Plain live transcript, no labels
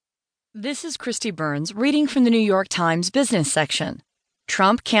This is Christy Burns reading from the New York Times business section.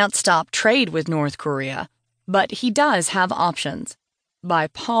 Trump can't stop trade with North Korea, but he does have options. By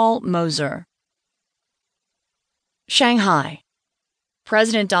Paul Mozur. Shanghai.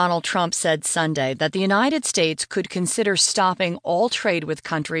 President Donald Trump said Sunday that the United States could consider stopping all trade with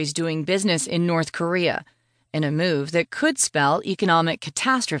countries doing business in North Korea, in a move that could spell economic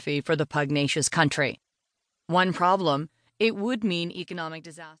catastrophe for the pugnacious country. One problem, it would mean economic disaster.